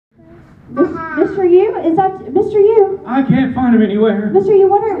Mr. U, is that Mr. U? I can't find him anywhere. Mr. U,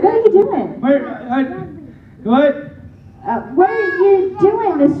 what are you doing? What? What are you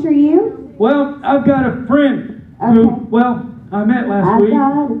doing, Mr. U? Well, I've got a friend who, well, I met last week. I've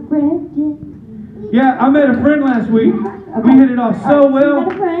got a friend. Yeah, I met a friend last week. Okay. We hit it off so well. You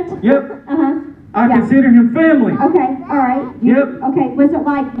met a friend? Yep. I Yeah. consider him family. Okay, all right. Yep. Okay, was it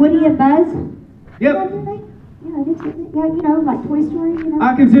like Woody and Buzz? Yep. Yeah, you know, like Toy Story, you know?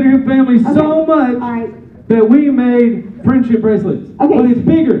 I consider him family so much All right. that we made friendship bracelets. Okay. But it's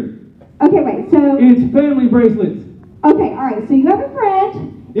bigger. Okay, wait, so... It's family bracelets. Okay, all right, so you have a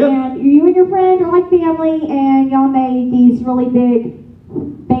friend, Yep. and you and your friend are like family, and y'all made these really big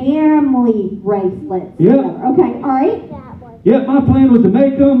family bracelets. Yep. together. Okay, all right. Yep, my plan was to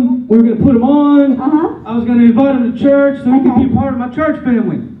make them. We were going to put them on. I was going to invite them to church so he could be part of my church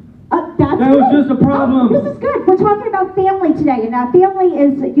family. That's That was just a problem. This is good. We're talking about family today, and that family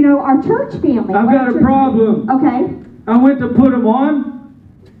is, you know, our church family. I've got a problem. Okay. I went to put them on,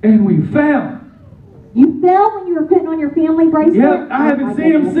 and we fell. You fell when you were putting on your family bracelet? Yep, I haven't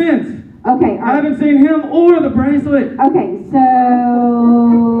seen him since. Okay, all I right. haven't seen him or the bracelet. Okay, so...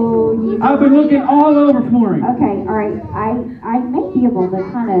 I've been looking all over for him. Okay, all right. I may be able to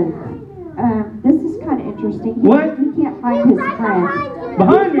kind of... this is kind of interesting. What? He can't find his friend.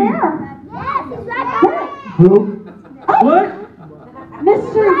 Behind me. There. Yes, he's right behind you. Who? What?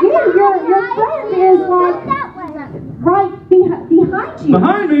 Mr. U, your friend is like right behind you.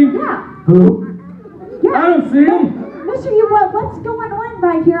 Behind me? Yeah. Who? Yeah. I don't see him. Mr. U, what's going on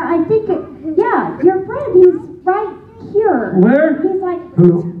right here? I think yeah, your friend, he's right here. Where? He's like,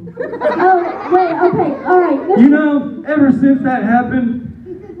 Who? oh, wait, okay, all right. Mr. You know, ever since that happened,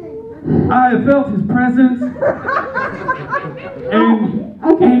 I have felt his presence.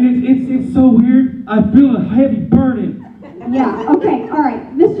 And it's so weird. I feel a heavy burden. Yeah, okay, all right.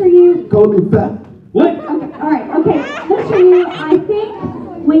 Mr. U. Call me fat. What? Okay, all right, okay. Mr. U, I think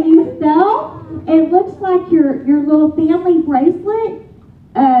when you fell, it looks like your little family bracelet.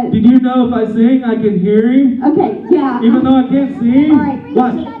 Did you know if I sing, I can hear him? Okay, yeah. Even though I can't sing? All right.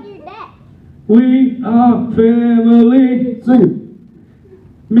 What? On your neck. We are family. Sing it.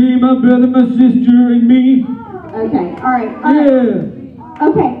 Me, my brother, my sister, and me. Okay, all right. Yeah.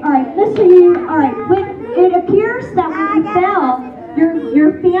 Okay, all right. Mr. U, all right. When it appears that when you fell,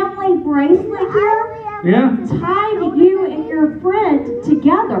 your family bracelet here Yeah? tied you and your friend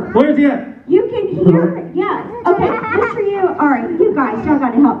together. Where's he at? You can hear, yeah. Okay, Mr. U, all right, you guys, y'all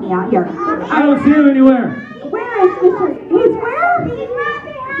got to help me out here. I don't see him anywhere. Where is Mr. He's where? He's right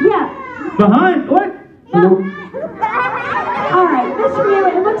behind you. Yeah. Behind? What? No. All right, Mr. U,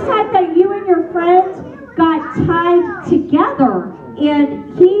 it looks like that you and your friend got tied together.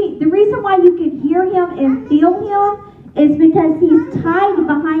 And the reason why you can hear him and feel him is because he's tied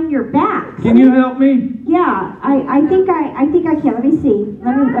behind your back. Can you help me? Yeah, I think I can. Let me see.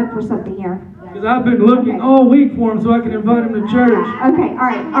 Let me look for something here. Because I've been looking all week for him so I can invite him to church. Okay, all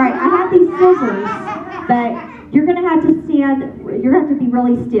right. I have these scissors, but you're gonna have to stand. You're gonna have to be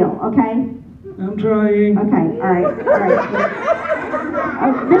really still. Okay. I'm trying. Okay. All right.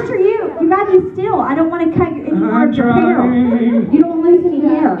 Mr. You gotta be still. I don't want to cut any more of your hair. trying. You don't lose any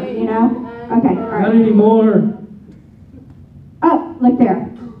hair. You know. Okay. All Not right. anymore. Oh, look there.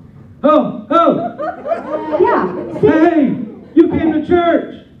 Oh! Yeah. See? Hey! You came to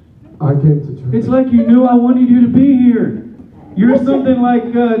church! I came to church. It's like you knew I wanted you to be here. You're something like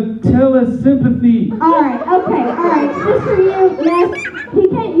telesympathy. All right, okay, all right. Mr. U, yes, he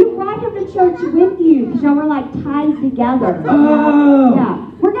can't. You brought him to church with you because y'all were like tied together. Oh. Yeah.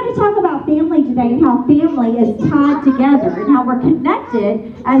 We're going to talk about family today and how family is tied together and how we're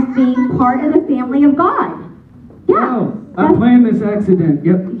connected as being part of the family of God. Yeah. Oh, I planned this accident.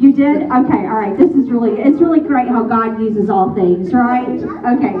 Yep. You did? Okay, all right. It's really great how God uses all things, right?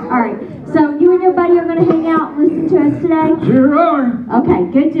 Okay, all right. So you and your buddy are going to hang out and listen to us today? Sure are. Okay,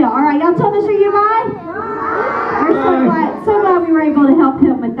 good deal. All right, y'all tell Mr. U bye. We're so glad we were able to help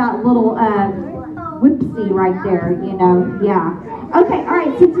him with that little whoopsie right there, you know. Yeah. Okay, all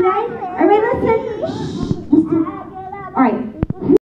right, so today, everybody listen. Shh, listen. All right.